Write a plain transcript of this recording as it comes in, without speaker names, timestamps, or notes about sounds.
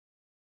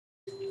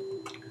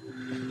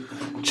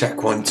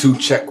Check 1 2,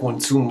 check 1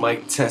 2,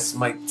 mic test,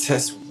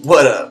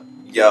 what up,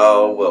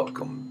 y'all?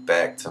 Welcome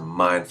back to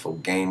Mindful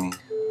Gaming.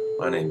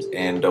 My name's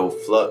Ando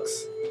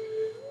Flux.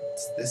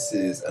 This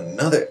is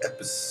another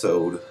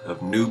episode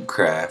of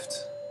NoobCraft,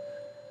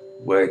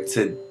 where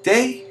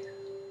today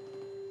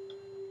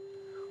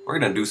we're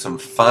gonna do some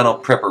final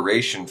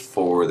preparation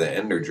for the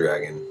Ender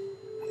Dragon.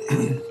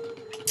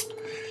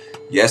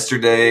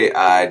 Yesterday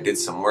I did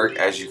some work,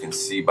 as you can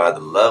see by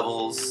the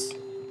levels,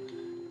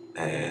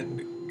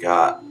 and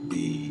got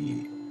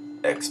the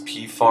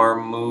XP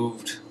farm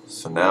moved,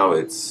 so now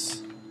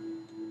it's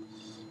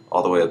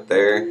all the way up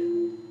there,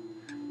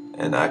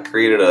 and I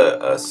created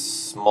a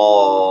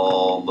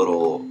small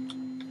little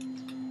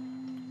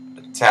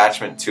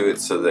attachment to it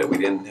so that we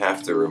didn't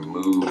have to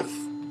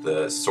remove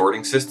the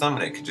sorting system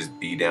and it could just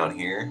be down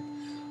here.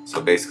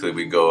 So basically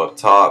we go up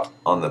top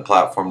on the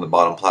platform, the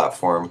bottom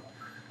platform,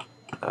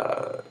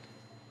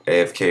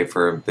 AFK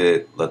for a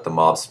bit, let the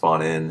mob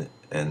spawn in,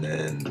 and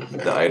then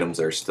the items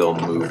are still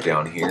moved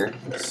down here,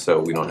 so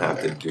we don't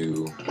have to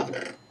do...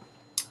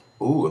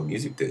 Ooh, a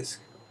music disc.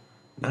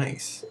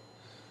 Nice.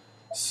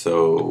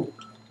 So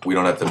we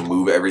don't have to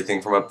move everything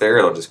from up there,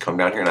 it'll just come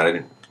down here, and I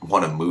didn't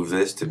want to move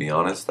this, to be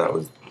honest. That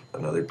was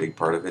another big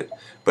part of it.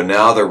 But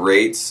now the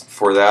rates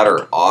for that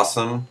are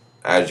awesome.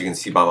 As you can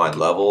see by my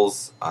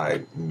levels,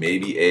 I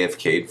maybe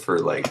AFK'd for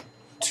like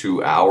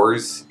 2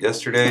 hours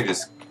yesterday,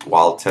 just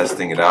while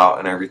testing it out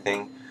and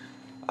everything.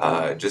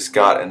 Just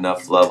got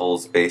enough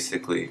levels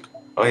basically.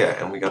 Oh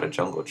yeah, and we got a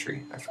jungle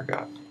tree, I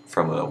forgot,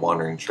 from a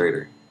wandering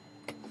trader.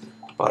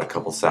 Bought a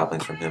couple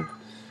saplings from him.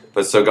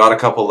 But so got a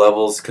couple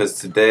levels because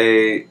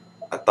today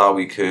I thought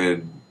we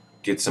could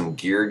get some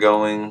gear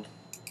going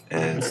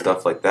and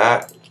stuff like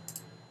that.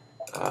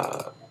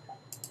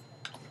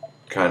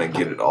 Kind of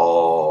get it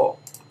all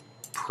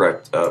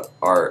prepped up.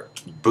 Our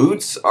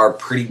boots are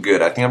pretty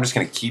good. I think I'm just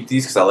going to keep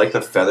these because I like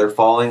the feather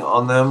falling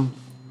on them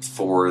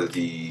for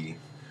the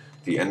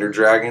Ender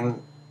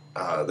Dragon.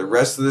 The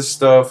rest of this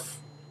stuff,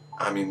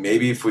 I mean,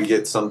 maybe if we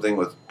get something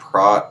with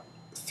Prot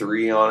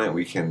 3 on it,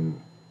 we can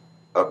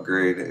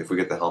upgrade. If we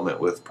get the helmet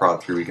with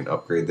Prot 3, we can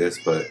upgrade this.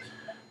 But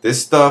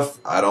this stuff,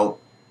 I don't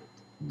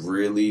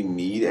really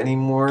need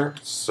anymore.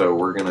 So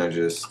we're going to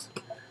just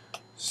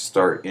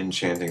start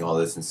enchanting all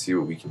this and see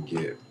what we can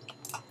get.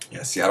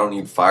 Yeah, see, I don't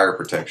need fire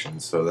protection,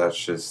 so that's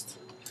just...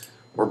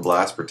 or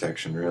blast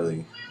protection,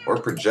 really. Or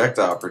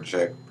projectile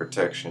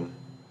protection.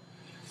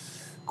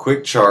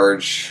 Quick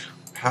charge.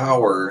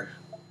 Power.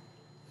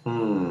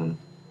 What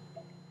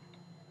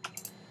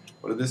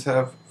did this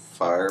have?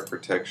 Fire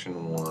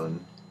protection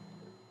 1.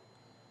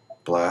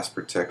 Blast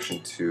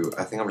protection 2.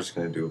 I think I'm just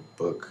going to do a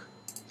book.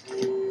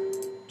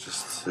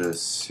 Just to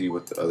see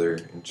what the other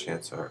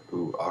enchants are.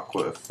 Ooh,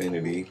 Aqua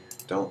Affinity.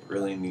 Don't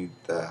really need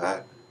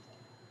that.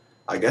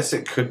 I guess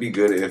it could be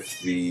good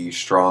if the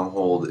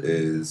stronghold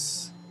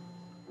is...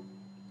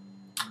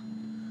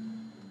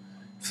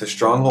 if the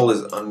stronghold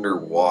is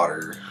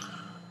underwater.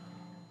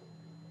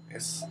 I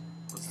guess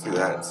let's do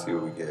that and see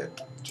what we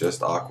get.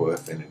 Just Aqua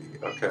Affinity.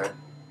 Okay.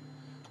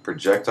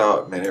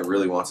 Projectile. Man, it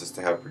really wants us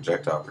to have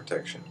projectile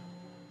protection.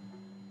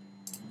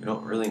 We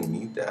don't really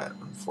need that,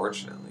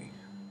 unfortunately.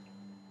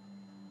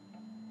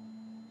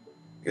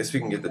 I guess we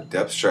can get the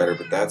Depth Strider,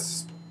 but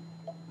that's...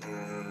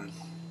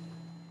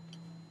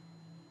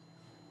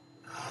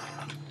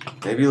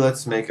 maybe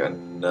let's make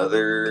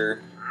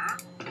another...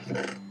 we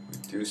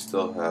do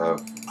still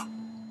have...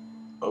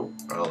 oh,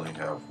 I only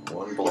have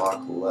 1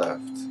 block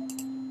left.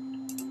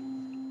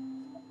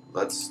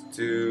 Let's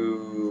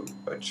do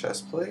a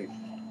chest plate.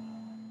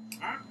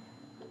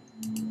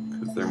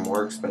 Because they're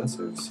more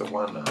expensive, so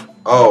why not?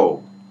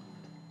 Oh!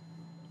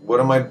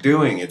 What am I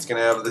doing? It's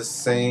going to have the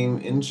same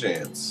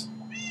enchants.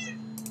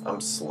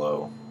 I'm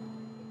slow.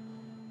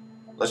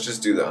 Let's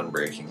just do the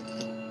unbreaking.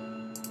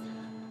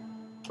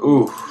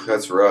 Ooh,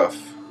 that's rough.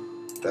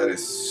 That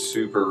is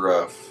super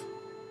rough.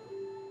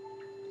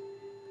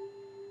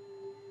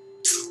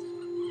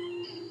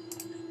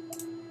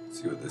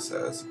 Let's see what this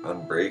has.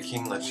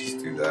 Unbreaking, let's just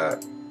do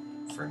that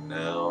for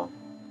now.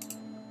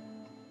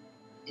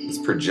 This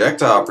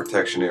projectile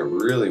protection, it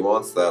really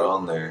wants that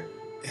on there.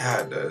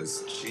 Yeah, it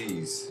does.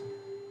 Jeez.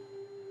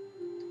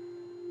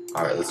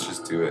 Alright, let's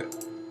just do it.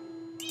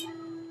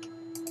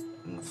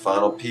 And the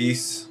final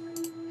piece.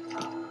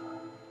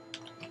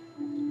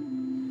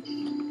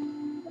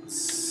 Let's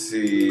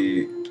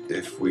see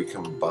if we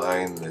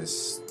combine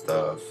this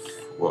stuff,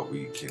 what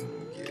we can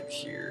get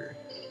here.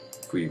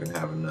 If we even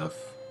have enough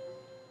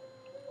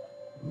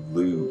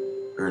loot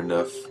or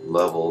enough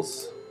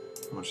levels.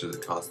 How much does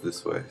it cost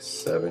this way?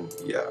 7?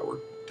 Yeah, we're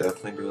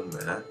definitely doing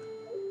that.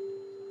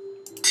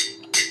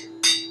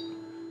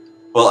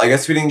 Well, I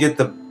guess we didn't get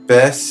the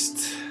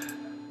best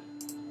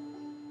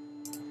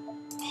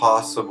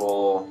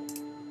possible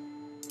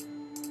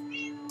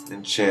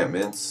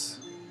enchantments.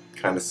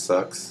 Kind of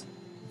sucks,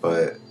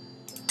 but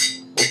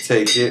we'll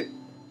take it.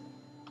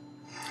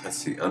 Let's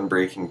see,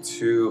 Unbreaking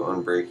 2,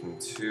 Unbreaking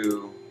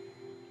 2.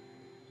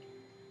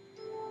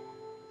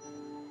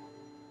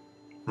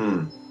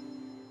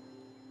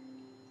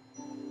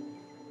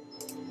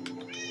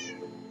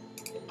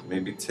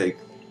 maybe take,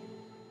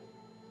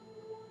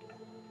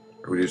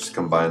 or we just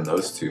combine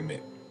those two.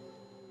 Maybe.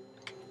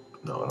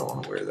 No, I don't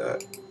want to wear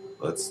that.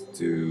 Let's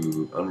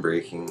do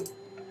unbreaking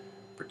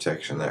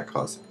protection. That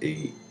costs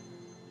 8.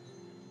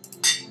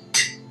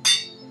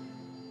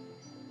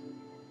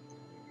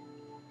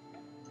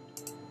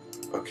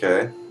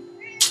 Okay.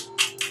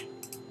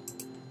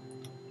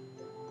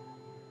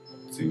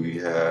 Do we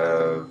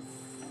have?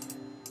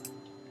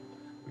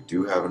 We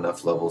do have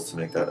enough levels to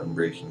make that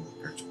unbreaking,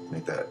 or to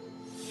make that,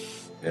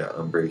 yeah,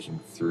 unbreaking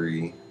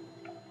 3.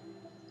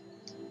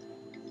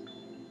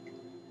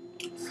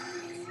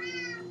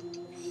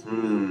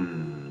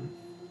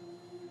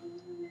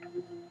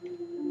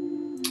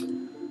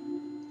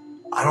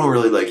 I don't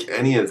really like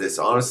any of this,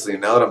 honestly.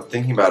 Now that I'm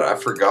thinking about it, I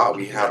forgot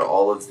we had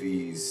all of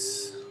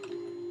these.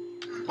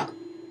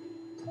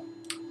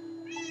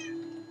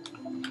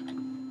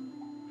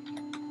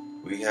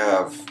 We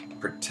have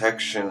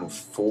protection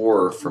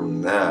 4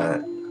 from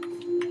that.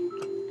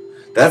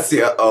 That's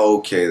the, oh,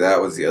 okay, that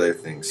was the other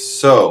thing.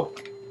 So,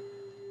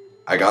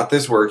 I got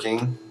this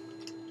working.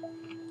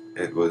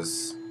 It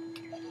was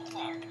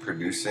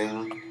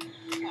producing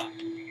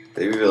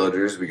baby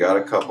villagers. We got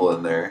a couple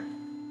in there,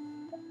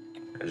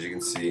 as you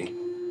can see.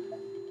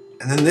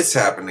 And then this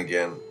happened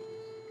again.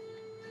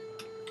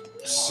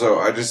 So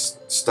I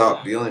just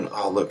stopped dealing.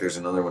 Oh, look, there's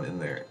another one in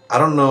there. I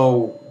don't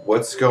know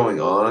what's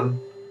going on.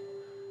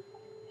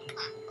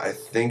 I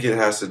think it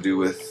has to do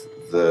with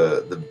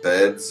the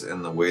beds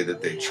and the way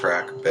that they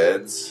track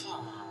beds.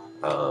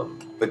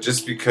 But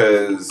just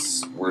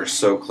because we're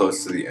so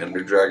close to the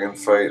Ender Dragon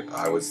fight,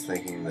 I was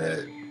thinking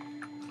that,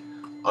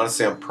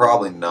 honestly, I'm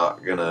probably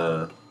not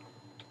gonna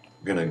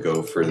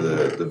go for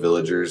the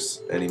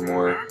villagers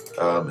anymore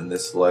in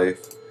this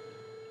life.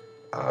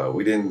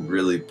 We didn't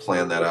really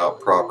plan that out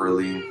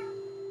properly,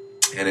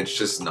 and it's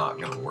just not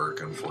gonna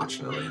work,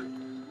 unfortunately.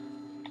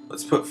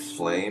 Let's put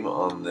flame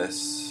on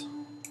this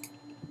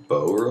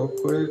bow real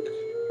quick.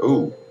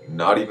 Oh,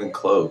 not even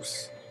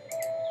close.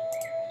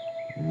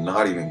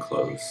 Not even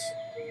close.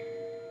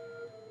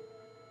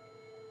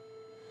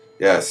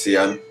 Yeah, see,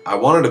 I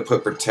wanted to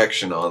put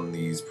protection on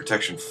these,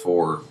 protection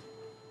 4,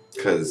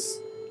 because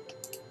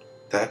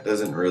that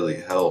doesn't really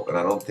help, and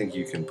I don't think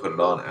you can put it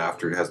on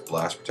after it has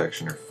blast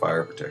protection or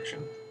fire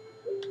protection.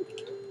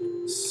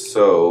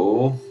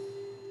 So,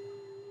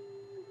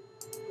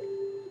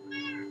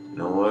 you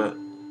know what?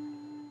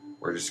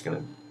 We're just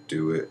gonna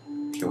do it.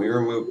 Can we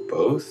remove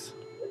both?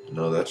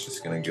 No, that's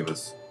just gonna give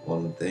us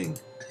one thing.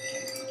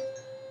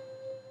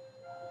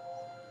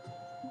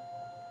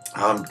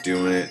 I'm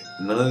doing it.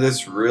 None of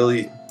this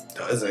really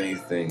does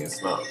anything.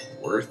 It's not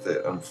worth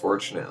it,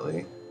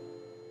 unfortunately.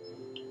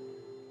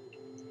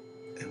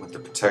 And with the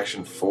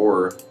protection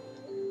 4,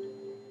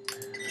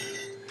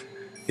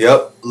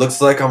 yep,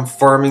 looks like I'm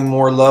farming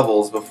more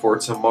levels before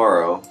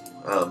tomorrow.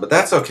 But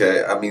that's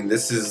okay. I mean,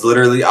 this is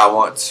literally, I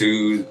want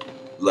to,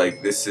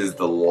 like, this is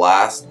the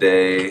last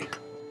day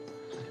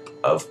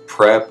of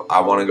prep. I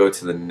want to go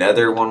to the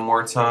Nether one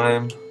more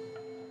time.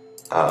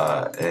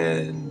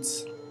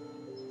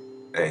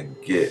 And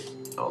get,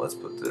 oh, let's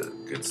put the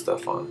good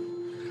stuff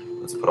on.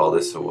 Let's put all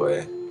this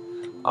away.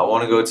 I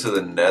want to go to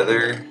the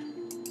Nether,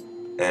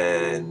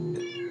 and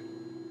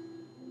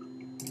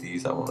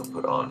these I want to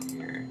put on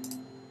here.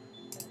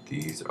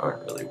 These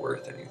aren't really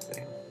worth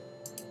anything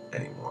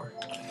anymore.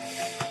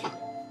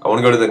 I want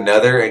to go to the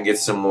Nether and get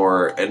some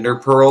more Ender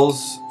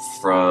Pearls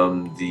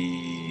from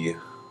the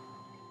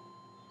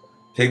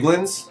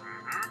Piglins.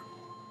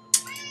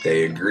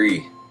 They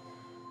agree.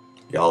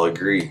 Y'all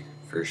agree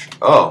for sure.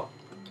 Oh,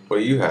 what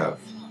do you have?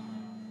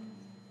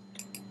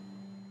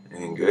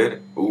 Anything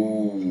good?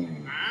 Ooh.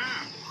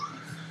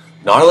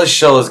 Nautilus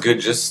shell is good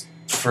just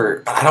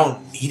for, but I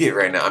don't need it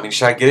right now. I mean,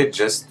 should I get it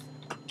just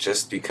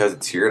because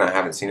it's here and I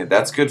haven't seen it?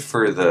 That's good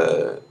for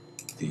the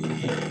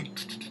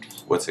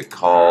what's it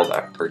called?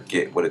 I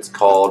forget what it's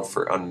called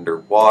for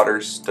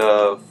underwater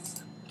stuff.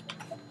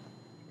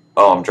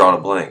 Oh, I'm drawing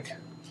a blank.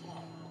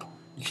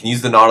 You can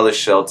use the Nautilus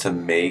shell to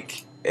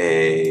make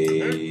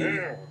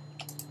a,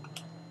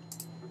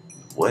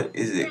 what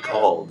is it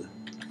called?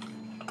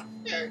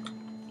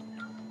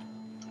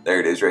 There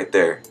it is, right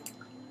there.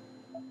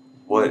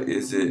 What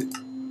is it?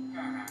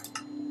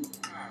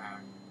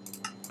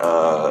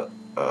 A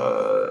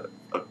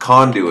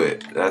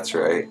conduit. That's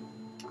right.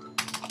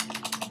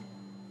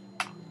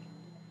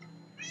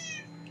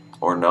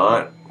 Or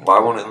not? Why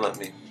won't it let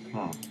me?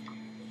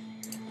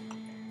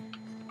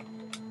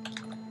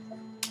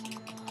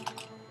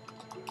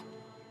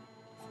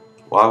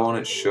 Why won't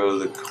it show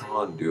the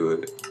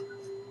conduit?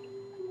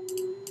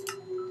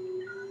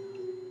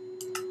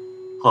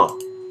 Huh.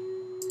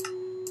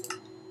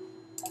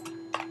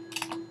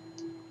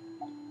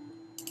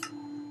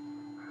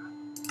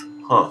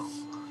 Huh.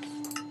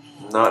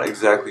 Not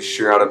exactly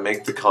sure how to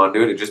make the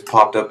conduit. It just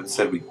popped up and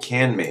said we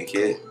can make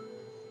it.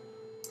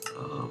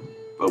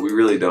 But we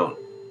really don't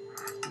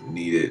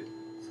need it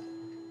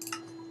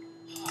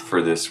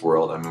for this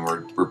world. I mean,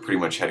 we're pretty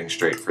much heading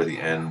straight for the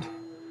end.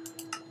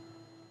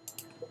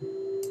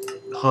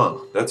 Huh,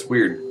 that's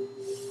weird.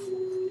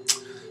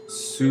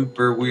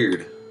 super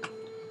weird.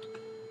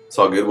 It's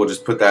all good. We'll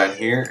just put that in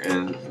here,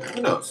 and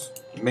who knows?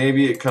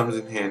 Maybe it comes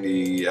in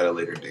handy at a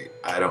later date.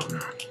 I don't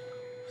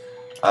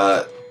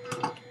know.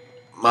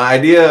 My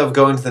idea of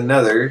going to the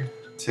Nether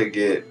to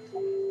get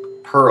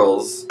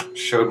pearls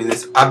showed me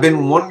this. I've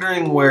been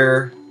wondering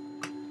where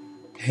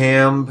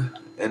Ham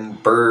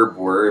and Burb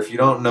were. If you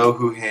don't know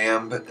who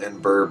Ham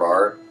and Burb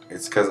are,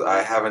 it's because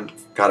I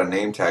haven't got a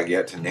name tag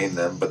yet to name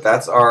them. But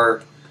that's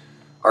our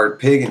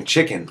pig and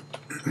chicken.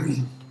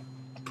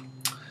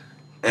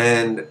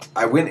 And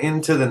I went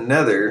into the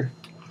Nether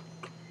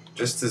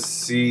just to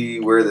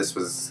see where this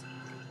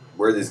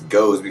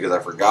goes, because I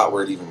forgot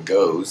where it even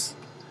goes.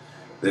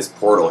 This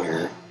portal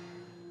here.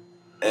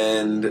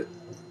 And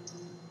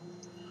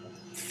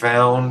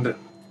found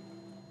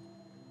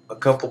a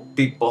couple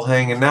people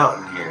hanging out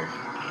in here.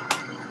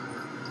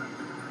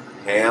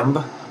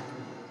 Ham.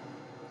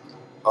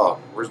 Oh,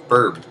 where's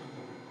Burb?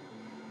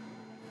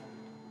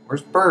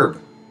 Where's Burb?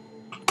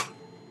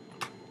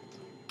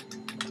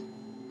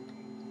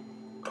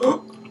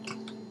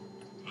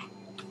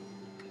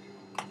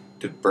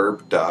 Did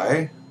Burb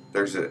die?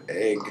 There's an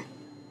egg.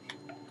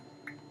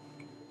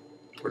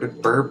 Where did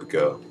Burb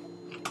go?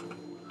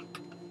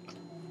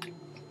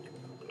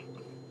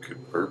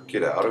 Could Burb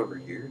get out over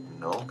here?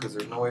 No, because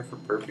there's no way for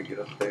Burb to get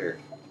up there.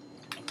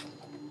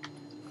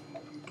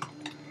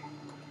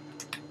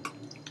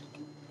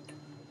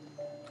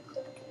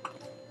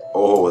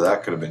 Oh,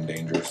 that could have been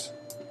dangerous.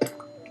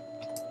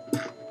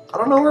 I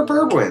don't know where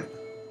Burb went.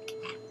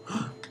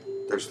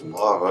 There's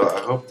lava.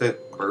 I hope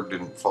that Burb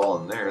didn't fall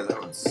in there. That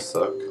would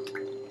suck.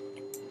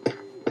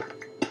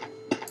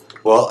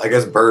 Well, I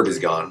guess Burb is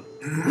gone.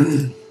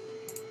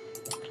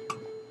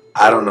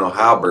 I don't know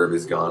how Burb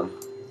is gone,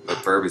 but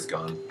Burb is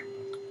gone.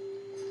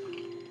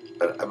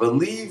 But I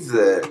believe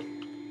that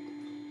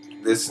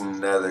this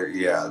Nether,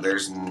 yeah, there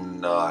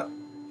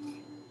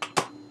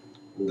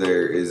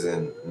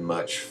isn't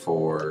much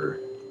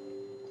for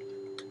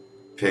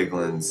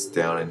piglins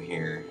down in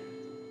here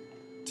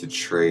to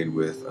trade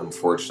with.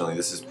 Unfortunately,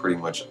 this is pretty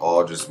much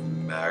all just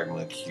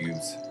magma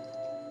cubes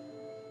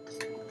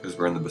because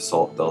we're in the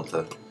basalt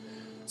delta.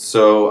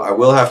 So I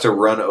will have to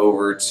run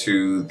over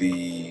to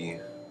the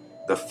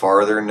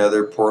farther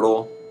Nether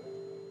portal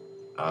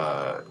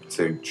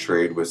to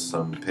trade with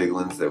some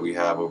piglins that we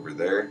have over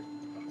there.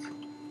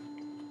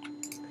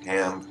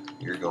 Ham,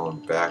 you're going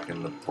back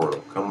in the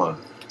portal. Come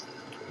on.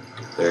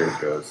 There he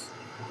goes.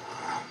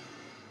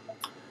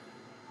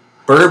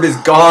 Burb is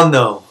gone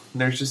though.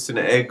 There's just an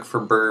egg for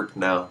Burb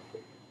now.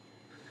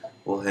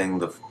 We'll hang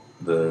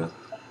the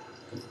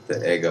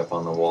egg up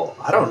on the wall.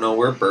 I don't know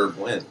where Burb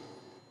went.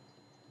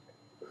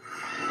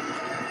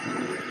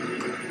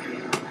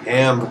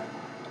 Ham.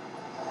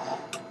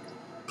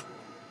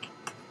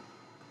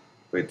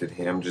 Wait, did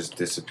Ham just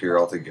disappear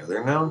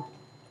altogether now?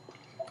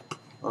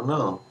 Oh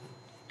no.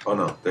 Oh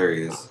no, there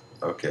he is.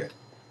 Okay.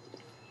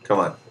 Come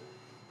on.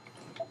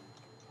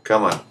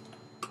 Come on.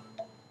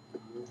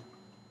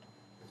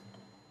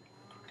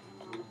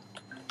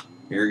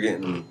 You're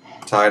getting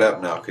tied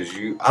up now because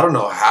I don't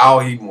know how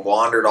he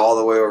wandered all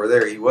the way over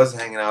there. He was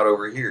hanging out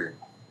over here.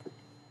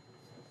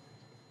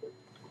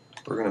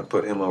 We're going to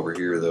put him over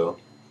here though.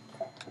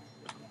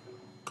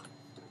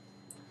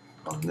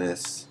 On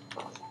this.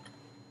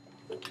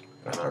 Can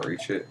I not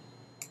reach it?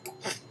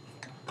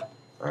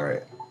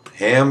 Alright.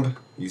 Ham,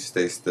 you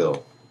stay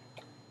still.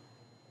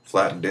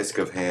 Flat disc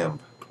of ham.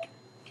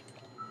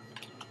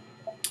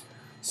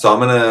 So I'm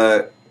going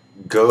to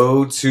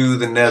go to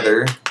the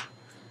Nether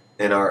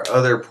in our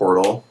other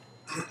portal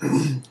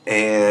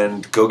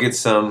and go get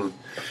some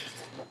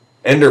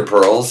ender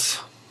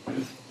pearls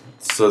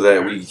so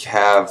that we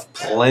have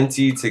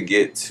plenty to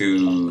get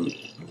to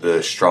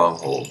the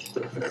stronghold.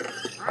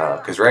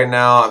 Because right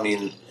now, I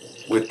mean,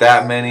 with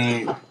that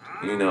many,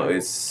 you know,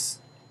 it's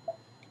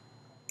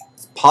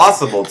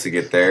possible to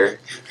get there.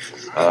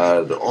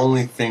 The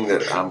only thing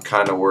that I'm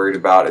kind of worried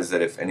about is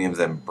that if any of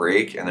them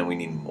break and then we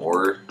need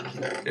more,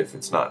 if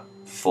it's not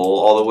full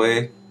all the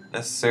way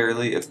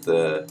necessarily, if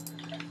the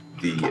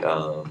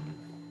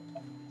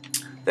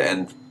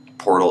end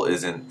portal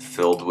isn't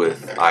filled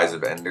with Eyes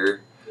of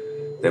Ender,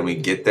 then we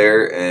get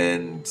there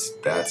and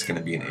that's going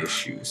to be an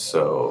issue.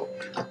 So,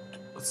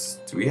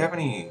 do we have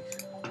any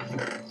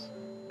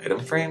item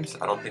frames?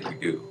 I don't think we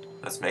do.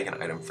 Let's make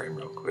an item frame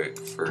real quick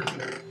for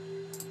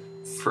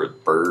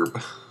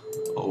Burb.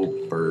 Oh,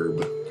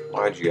 Burb.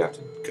 Why'd you have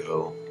to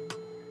go?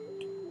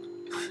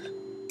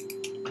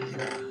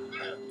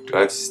 Do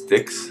I have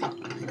sticks?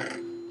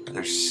 Are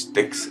there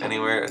sticks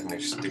anywhere? I think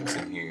there's sticks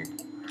in here.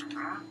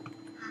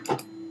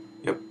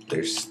 Yep,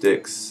 there's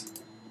sticks.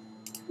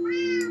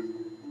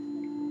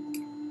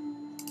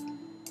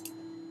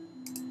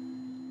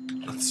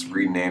 Let's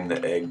rename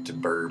the egg to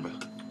Burb.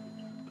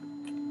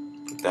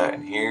 Put that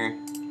in here.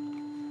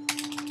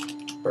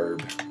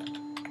 Burb.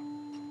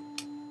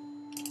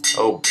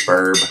 Oh,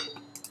 Burb.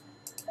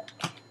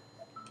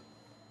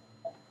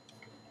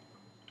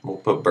 We'll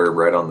put Burb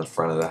right on the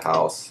front of the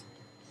house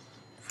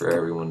for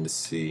everyone to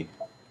see.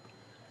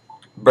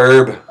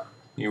 Burb,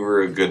 you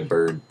were a good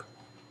bird.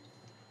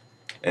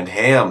 And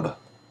Ham.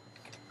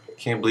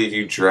 Can't believe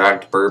you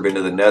dragged Burb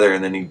into the nether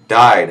and then he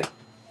died.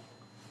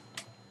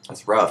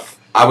 That's rough.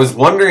 I was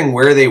wondering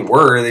where they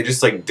were. They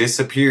just like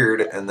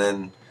disappeared and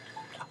then...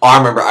 Oh, I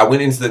remember. I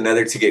went into the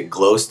nether to get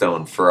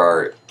glowstone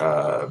for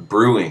our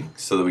brewing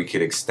so that we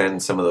could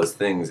extend some of those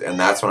things. And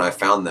that's when I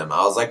found them.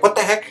 I was like, what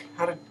the heck?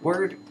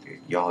 Where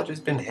y'all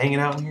just been hanging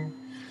out in here?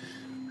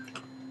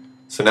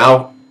 So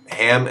now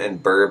Ham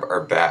and Burb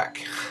are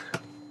back.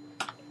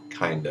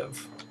 Kind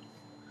of.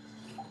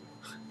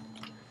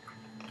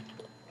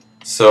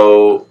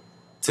 So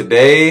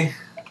today,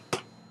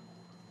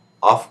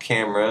 off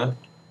camera,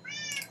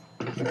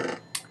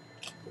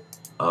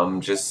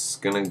 I'm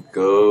just gonna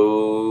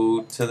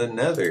go to the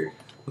nether.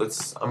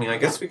 I mean, I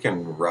guess we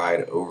can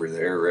ride over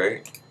there,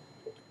 right?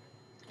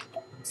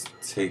 Let's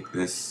take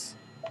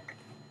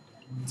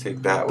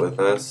that with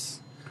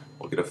us.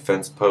 We'll get a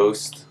fence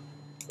post.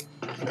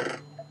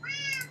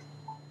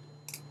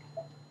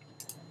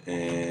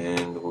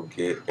 And we'll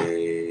get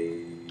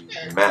a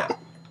map.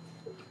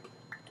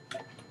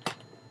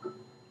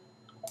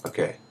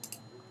 Okay.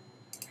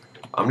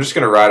 I'm just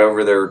gonna ride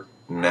over there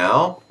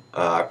now.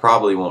 I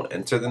probably won't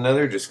enter the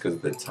nether just because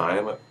of the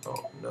time.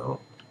 Oh, no.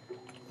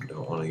 I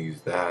don't want to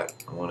use that.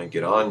 I want to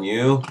get on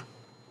you.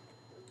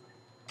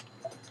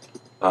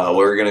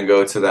 We're going to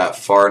go to that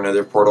far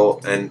nether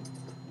portal. And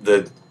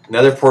the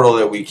nether portal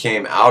that we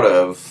came out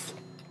of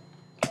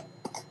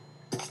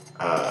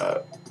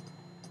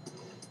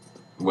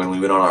when we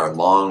went on our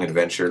long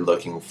adventure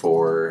looking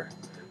for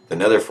the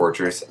nether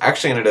fortress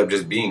actually ended up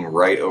just being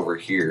right over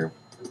here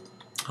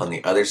on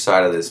the other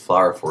side of this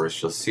flower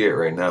forest. You'll see it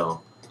right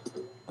now.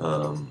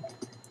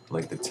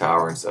 Like the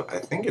tower and stuff. I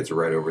think it's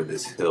right over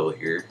this hill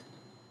here.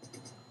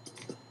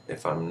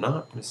 If I'm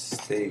not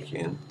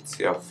mistaken. Let's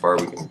see how far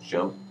we can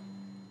jump.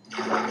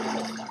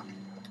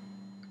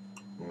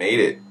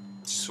 Made it.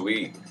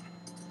 Sweet.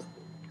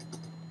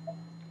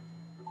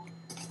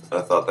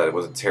 I thought that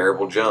was a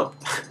terrible jump.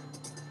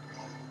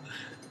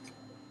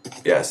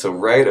 Yeah, so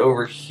right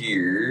over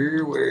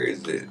here, where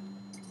is it?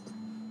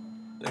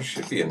 There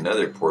should be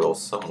another portal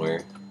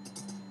somewhere.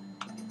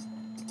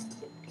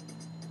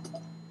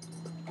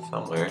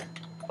 Somewhere.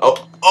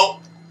 Oh,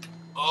 oh,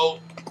 oh.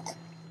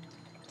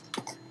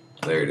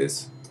 There it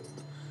is.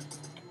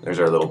 There's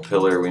our little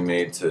pillar we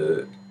made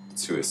to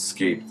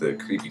escape the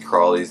creepy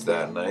crawlies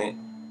that night.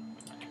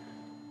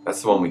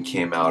 That's the one we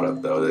came out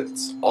of, though.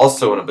 That's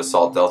also in a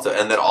basalt delta,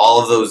 and that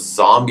all of those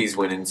zombies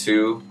went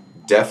into.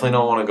 Definitely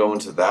don't want to go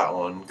into that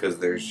one because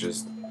there's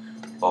just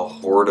a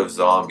horde of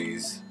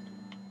zombies.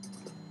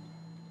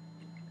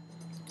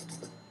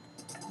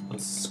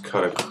 Let's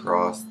cut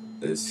across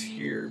this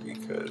here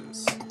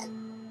because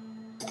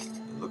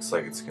it looks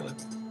like it's gonna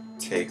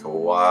take a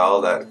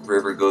while. That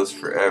river goes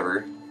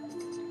forever.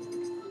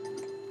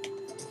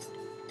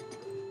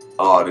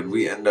 Oh, did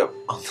we end up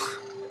on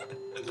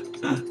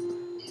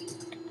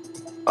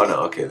Oh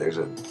no, okay, there's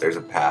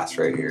a pass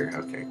right here.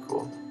 Okay,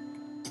 cool.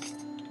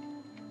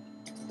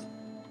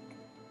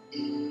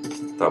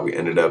 Thought we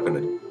ended up in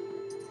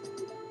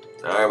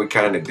a... Alright, we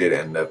kind of did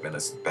end up in a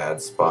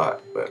bad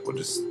spot, but we'll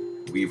just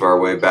weave our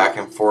way back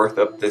and forth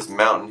up this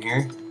mountain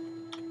here.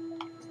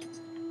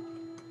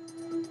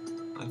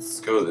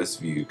 Let's go this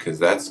view, because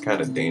that's kind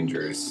of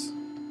dangerous.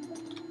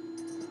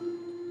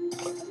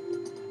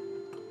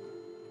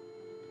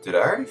 Did I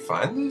already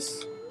find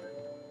this?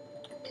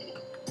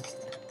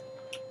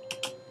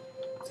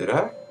 Did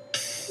I?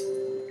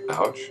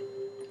 Ouch.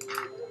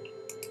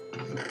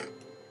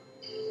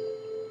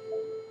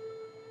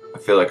 I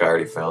feel like I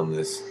already found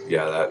this.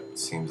 Yeah, that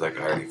seems like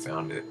I already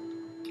found it.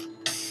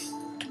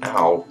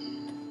 Ow.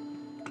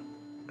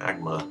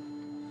 Magma.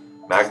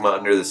 Magma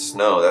under the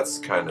snow. That's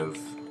kind of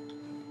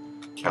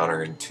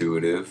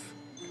counterintuitive.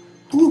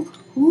 Woo,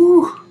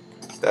 woo.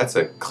 That's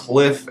a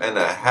cliff and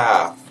a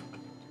half.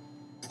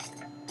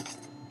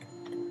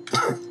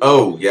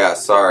 Oh, yeah,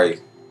 sorry.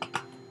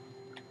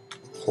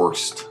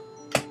 Horst.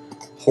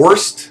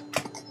 Horst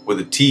with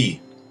a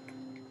T.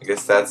 I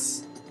guess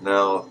that's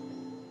now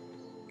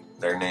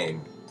their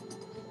name.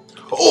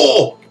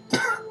 Oh!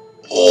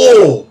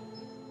 Oh!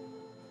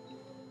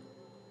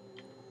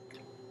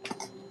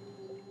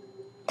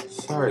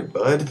 Sorry,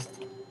 bud.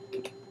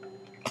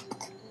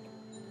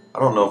 I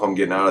don't know if I'm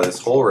getting out of this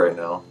hole right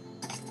now.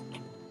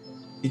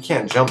 You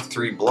can't jump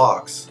 3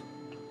 blocks.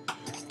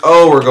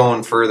 Oh, we're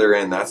going further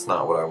in. That's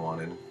not what I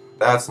wanted.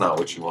 That's not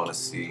what you want to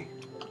see.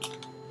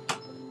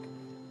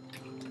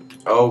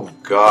 Oh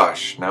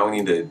gosh, now we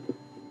need to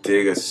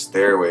dig a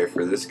stairway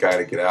for this guy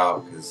to get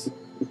out because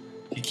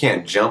he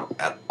can't jump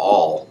at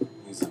all.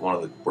 He's one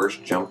of the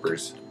worst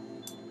jumpers.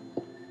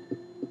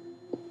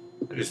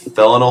 I just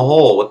fell in a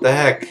hole. What the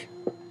heck?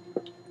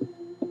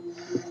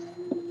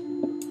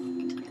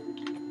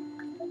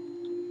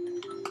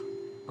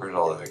 Where'd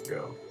all that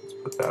go? Let's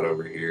put that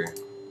over here.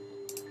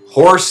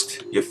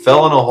 Horst, you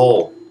fell in a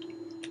hole.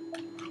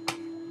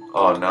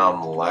 Oh, now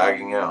I'm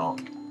lagging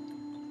out.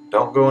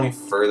 Don't go any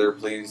further,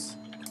 please.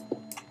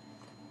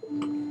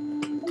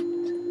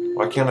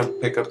 Why can't I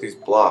pick up these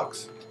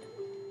blocks?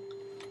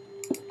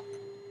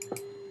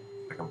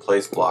 Like can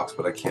place blocks,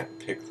 but I can't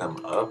pick them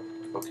up.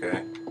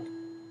 Okay.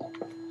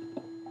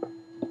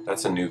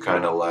 That's a new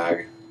kind of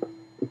lag.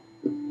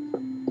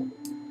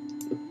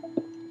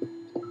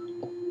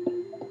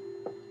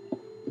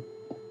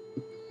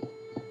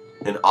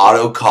 An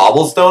auto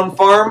cobblestone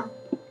farm?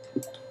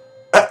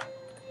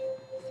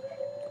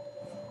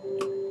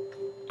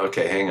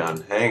 Okay, hang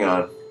on, hang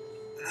on.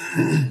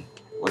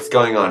 What's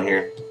going on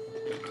here?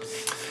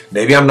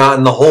 Maybe I'm not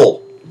in the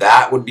hole.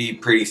 That would be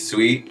pretty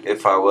sweet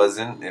if I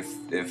wasn't, if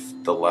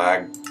the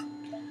lag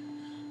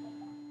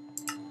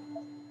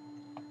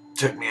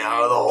took me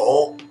out of the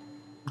hole.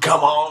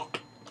 Come on.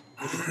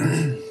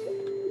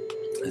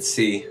 Let's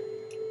see.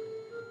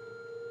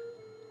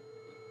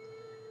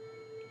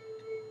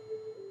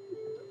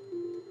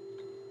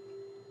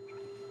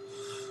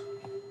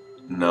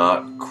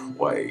 Not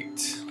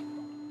quite.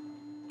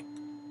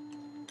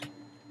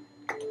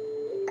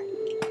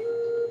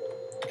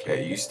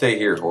 Okay, you stay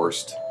here,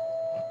 Horst.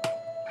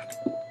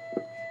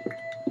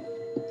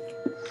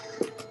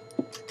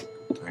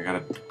 I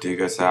gotta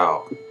dig us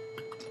out.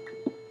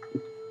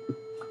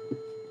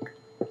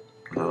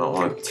 I don't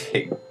want to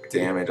take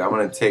damage. I'm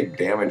gonna take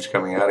damage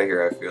coming out of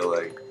here, I feel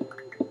like.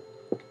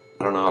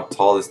 I don't know how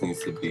tall this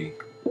needs to be.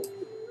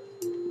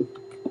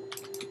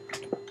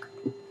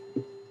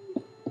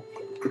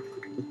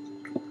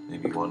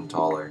 Maybe one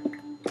taller.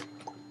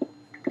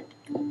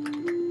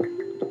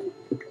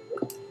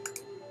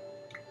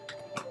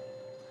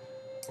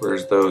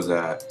 Where's those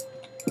at?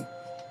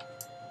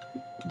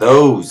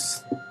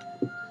 Those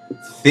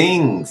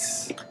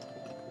things.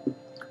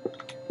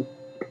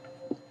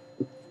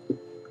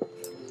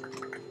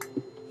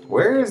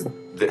 Where is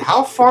the,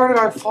 how far did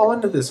I fall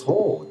into this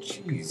hole?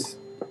 Jeez.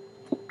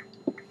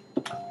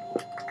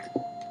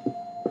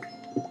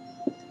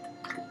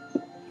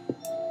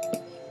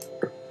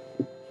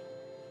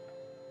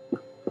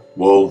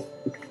 Whoa.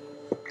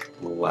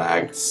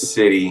 Lagged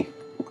city.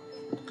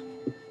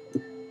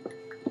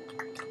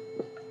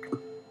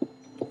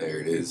 There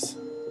it is.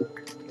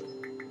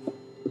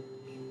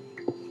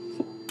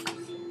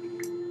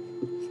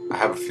 I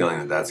have a feeling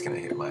that that's going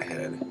to hit my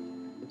head.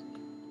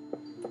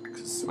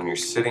 Because when you're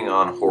sitting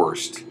on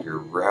Horst, you're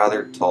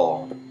rather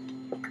tall.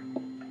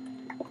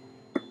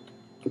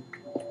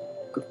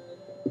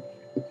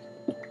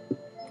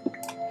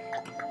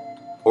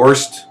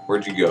 Horst,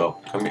 where'd you go?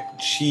 Come here.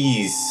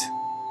 Jeez.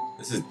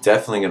 This is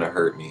definitely going to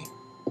hurt me.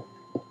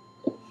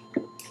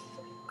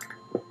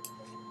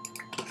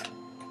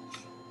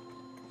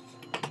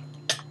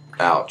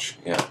 Ouch.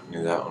 Yeah, I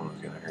knew that one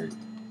was going to hurt.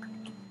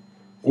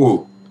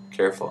 Ooh,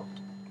 careful.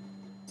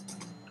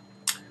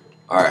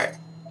 Alright.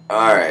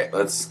 Alright,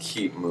 let's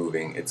keep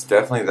moving. It's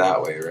definitely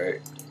that way,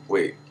 right?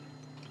 Wait.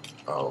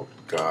 Oh,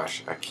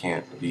 gosh. I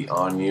can't be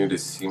on you to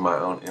see my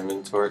own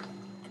inventory.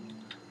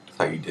 I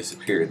thought you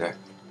disappeared.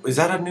 Is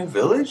that a new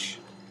village?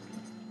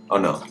 Oh,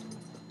 no.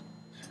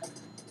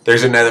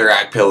 There's a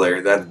netherrack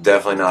pillar. That's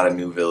definitely not a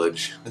new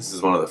village. This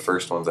is one of the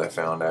first ones I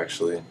found,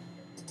 actually.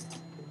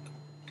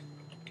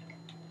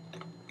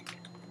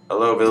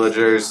 Hello,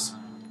 villagers.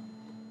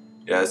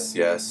 Yes,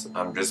 yes.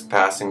 I'm just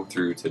passing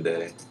through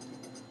today.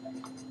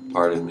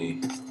 Pardon me.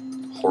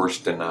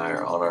 Horst and I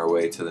are on our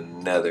way to the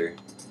nether.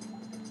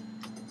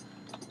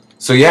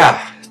 So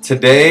yeah,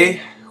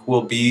 today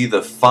will be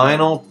the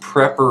final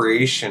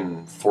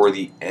preparation for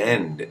the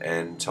end.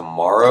 And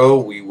tomorrow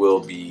we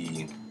will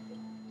be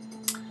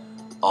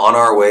on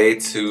our way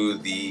to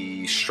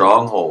the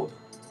stronghold.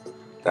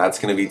 That's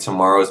going to be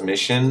tomorrow's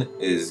mission,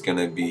 is going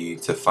to be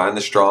to find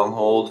the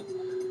stronghold.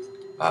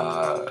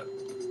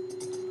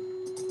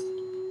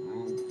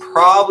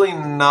 Probably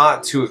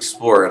not to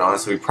explore it,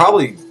 honestly. We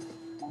probably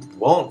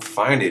won't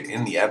find it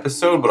in the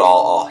episode, but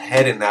I'll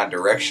head in that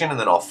direction, and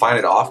then I'll find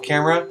it off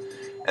camera,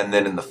 and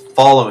then in the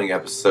following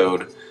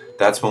episode,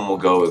 that's when we'll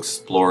go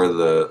explore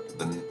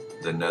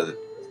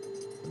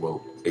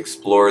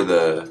explore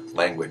the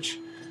language,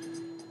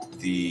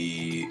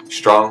 the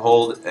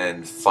stronghold,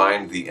 and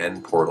find the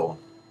end portal.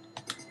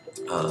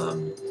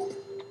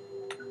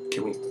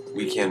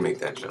 We can make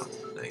that jump.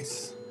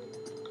 Nice.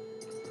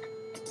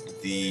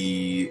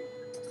 The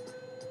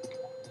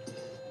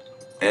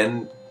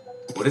end.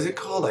 What is it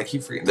called? I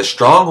keep forgetting. The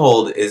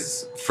stronghold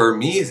is, for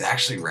me, is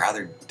actually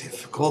rather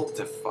difficult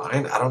to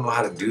find. I don't know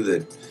how to do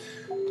the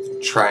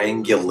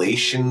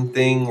triangulation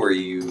thing where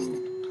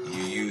you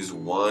use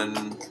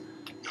one.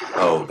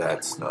 Oh,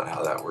 that's not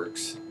how that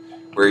works.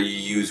 Where you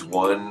use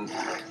one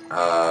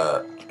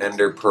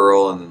ender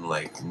pearl and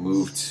like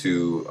move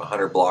to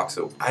 100 blocks.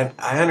 So I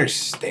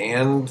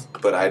understand,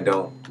 but I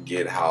don't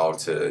get how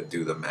to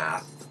do the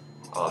math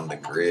on the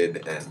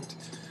grid, and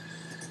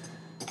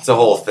it's a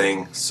whole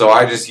thing. So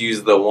I just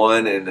use the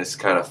one and just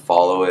kind of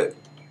follow it.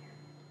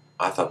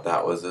 I thought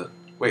that was a...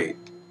 Wait.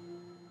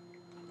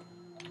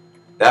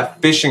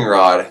 That fishing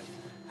rod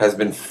has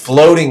been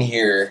floating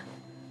here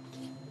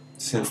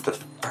since the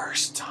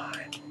first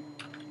time.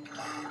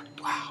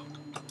 Wow.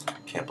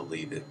 Can't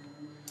believe it.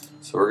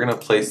 So we're going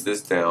to place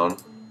this down.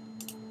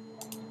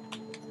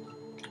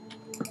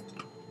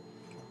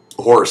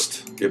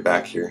 Horst, get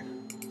back here.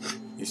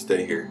 You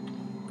stay here.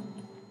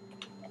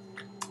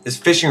 This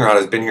fishing rod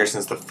has been here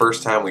since the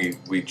first time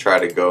we tried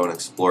to go and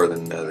explore the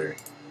nether.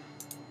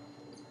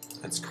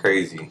 That's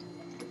crazy.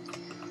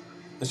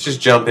 Let's just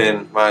jump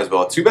in. Might as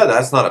well. Too bad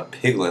that's not a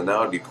piglin. That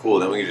would be cool.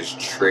 Then we could just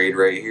trade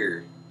right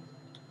here.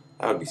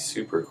 That would be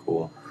super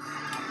cool.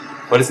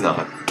 But it's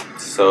not.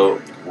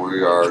 So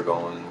we are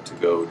going to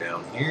go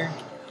down here.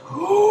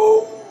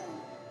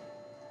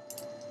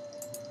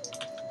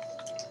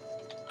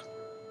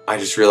 I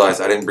just realized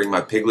I didn't bring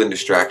my piglin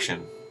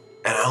distraction.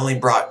 And I only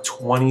brought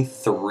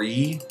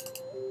 23?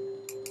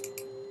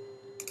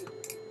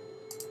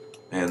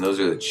 Man, those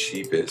are the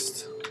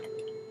cheapest.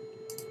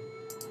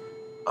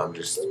 I'm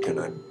just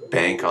gonna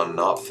bank on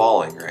not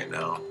falling right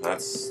now. I'm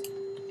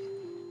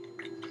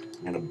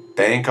gonna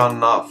bank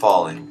on not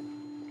falling.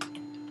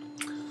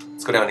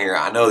 Let's go down here.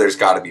 I know there's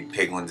gotta be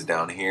piglins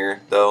down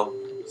here, though.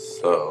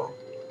 So,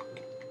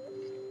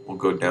 we'll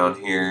go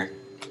down here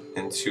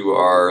into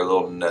our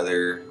little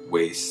nether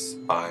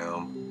waste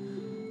biome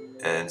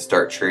and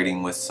start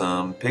trading with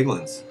some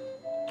piglins.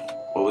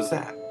 What was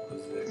that? What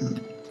was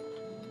that?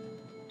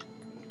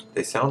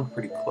 They sound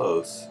pretty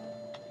close.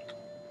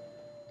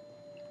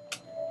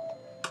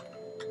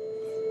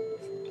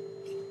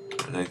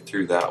 And I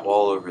threw that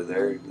wall over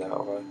there,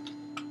 that way.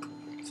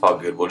 It's all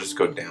good. We'll just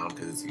go down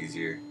because it's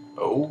easier.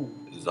 Oh,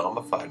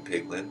 zombified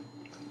piglin.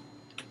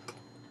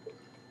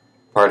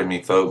 Pardon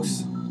me,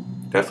 folks.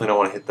 Definitely don't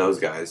want to hit those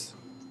guys.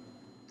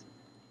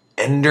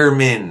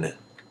 Enderman.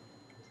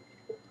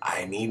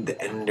 I need the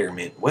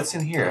Enderman. What's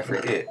in here? I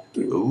forget.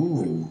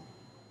 Ooh.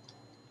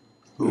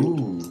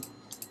 Ooh.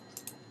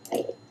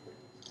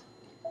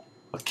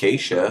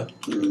 Acacia.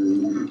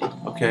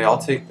 Okay, I'll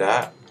take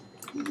that.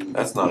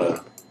 That's not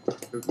a...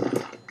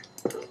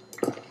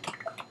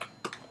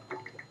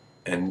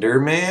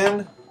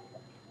 Enderman?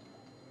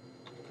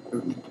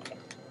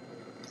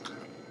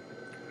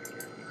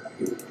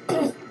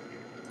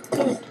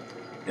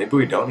 Maybe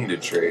we don't need to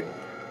trade.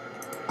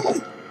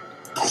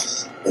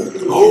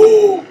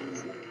 Oh!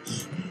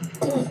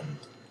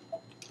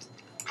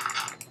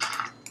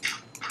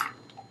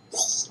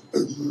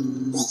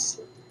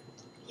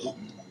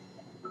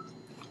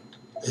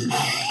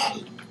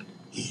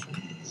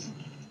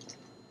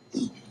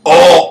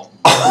 Oh!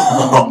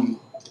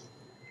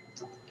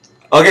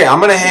 Okay, I'm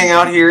gonna hang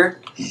out here.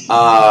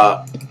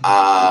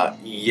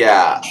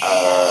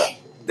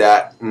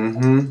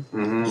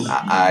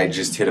 I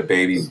just hit a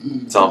baby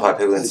zombie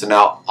piglin, so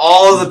now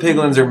all of the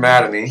piglins are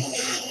mad at me.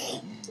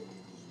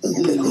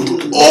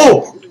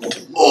 Oh!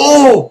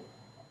 Oh!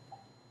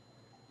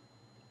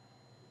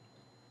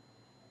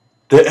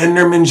 The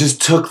Enderman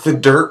just took the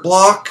dirt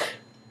block?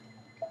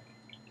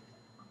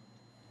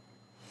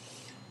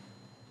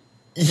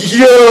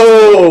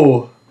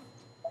 Yo!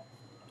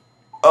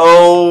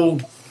 Oh,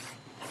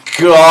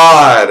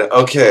 God.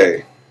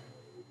 Okay.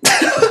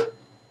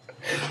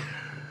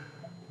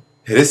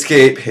 Hit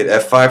escape, hit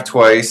F5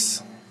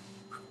 twice.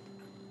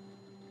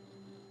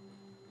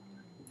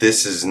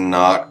 This is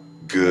not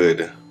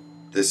good.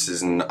 This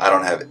is I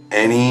don't have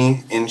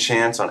any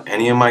enchants on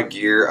any of my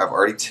gear. I've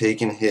already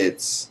taken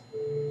hits.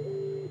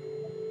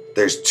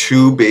 There's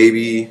two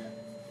baby.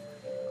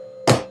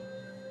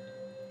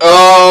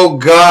 Oh,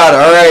 God.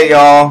 All right,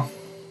 y'all.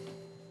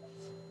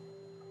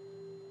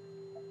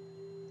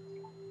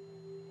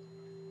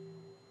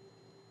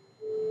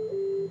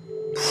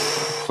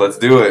 Let's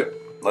do it.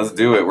 Let's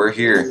do it. We're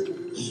here.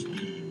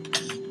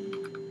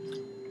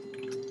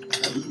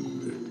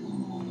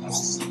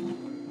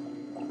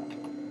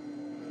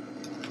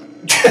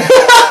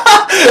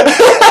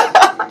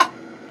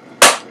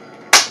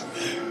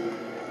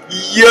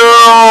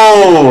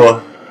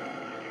 Yo!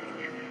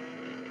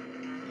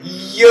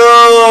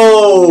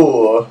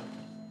 Yo!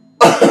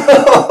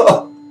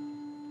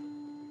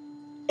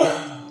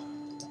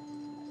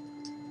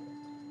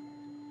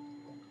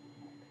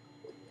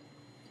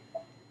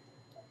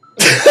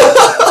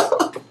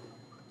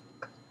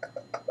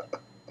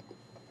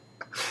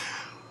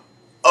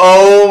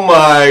 Oh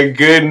my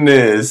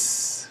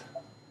goodness.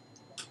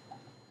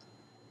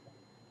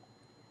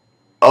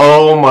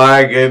 Oh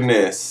my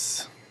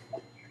goodness.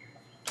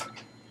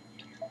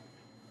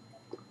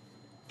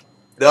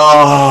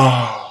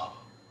 Oh.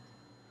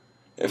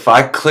 If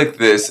I click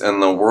this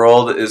and the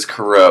world is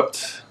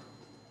corrupt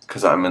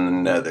because I'm in the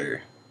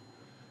nether.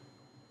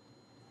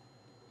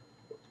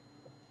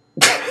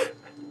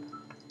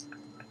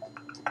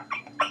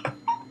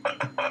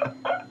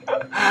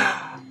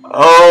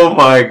 Oh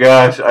my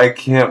gosh, I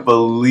can't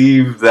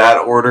believe that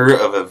order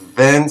of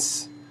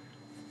events.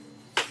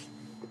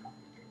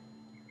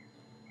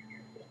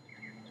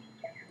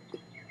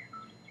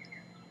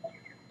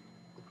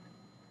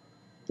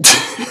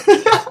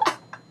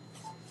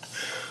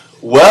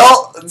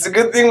 Well, it's a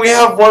good thing we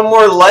have one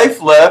more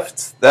life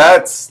left.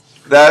 That's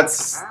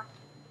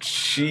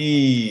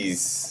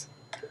jeez.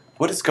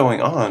 What is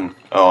going on?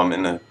 Oh, I'm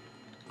in a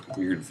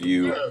weird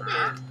view.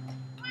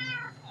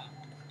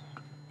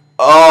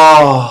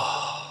 Oh.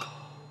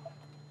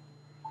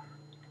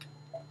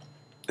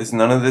 Is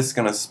none of this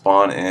gonna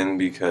spawn in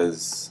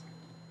because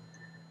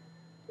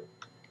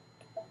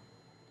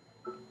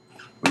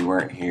we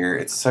weren't here.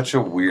 It's such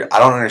a weird... I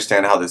don't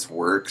understand how this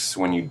works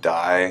when you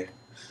die.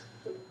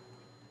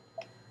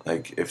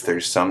 Like, if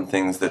there's some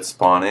things that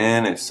spawn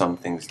in, if some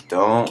things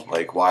don't.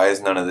 Like, why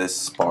is none of this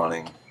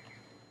spawning?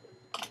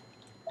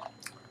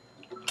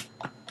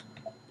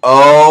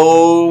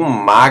 Oh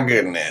my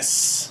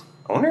goodness.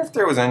 I wonder if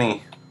there was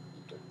any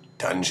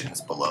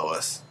dungeons below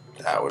us.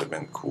 That would have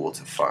been cool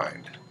to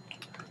find.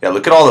 Yeah,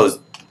 look at all those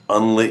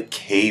unlit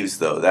caves,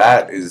 though.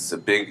 That is a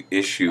big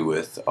issue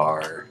with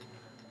our...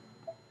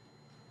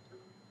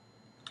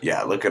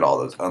 Yeah, look at all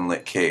those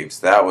unlit caves.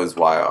 That was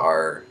why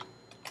our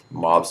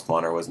mob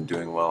spawner wasn't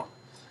doing well.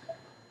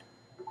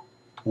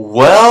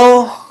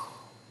 Well...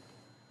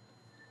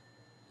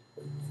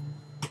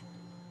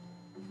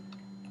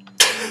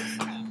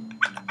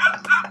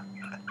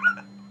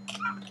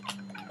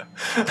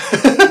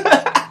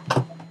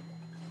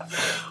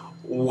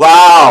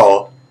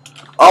 Wow!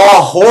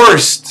 Oh,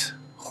 Horst!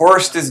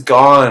 Horst is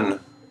gone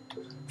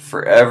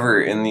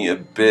forever in the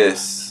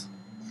abyss.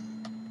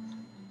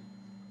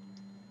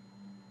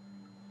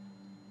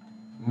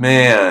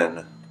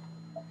 Man.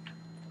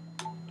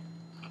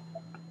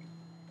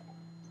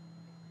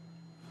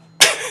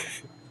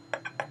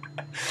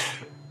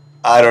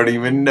 I don't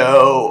even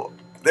know.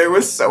 There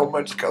was so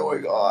much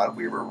going on.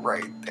 We were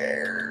right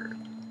there.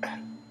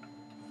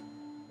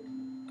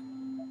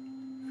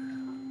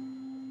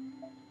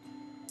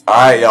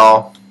 Alright,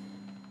 y'all.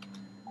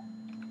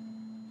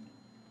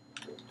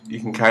 You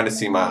can kind of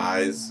see my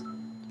eyes.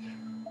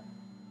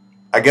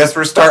 I guess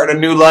we're starting a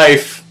new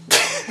life.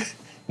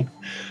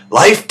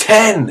 Life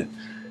 10.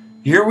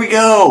 Here we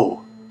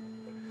go.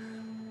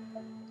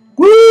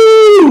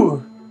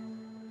 Woo!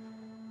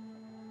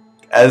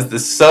 As the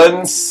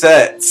sun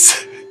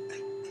sets.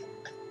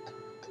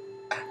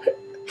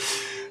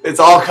 It's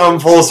all come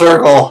full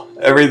circle.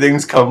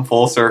 Everything's come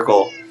full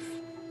circle.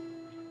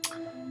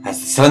 As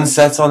the sun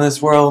sets on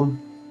this world,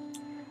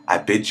 I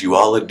bid you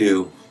all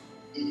adieu.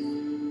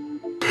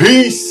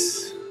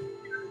 Peace!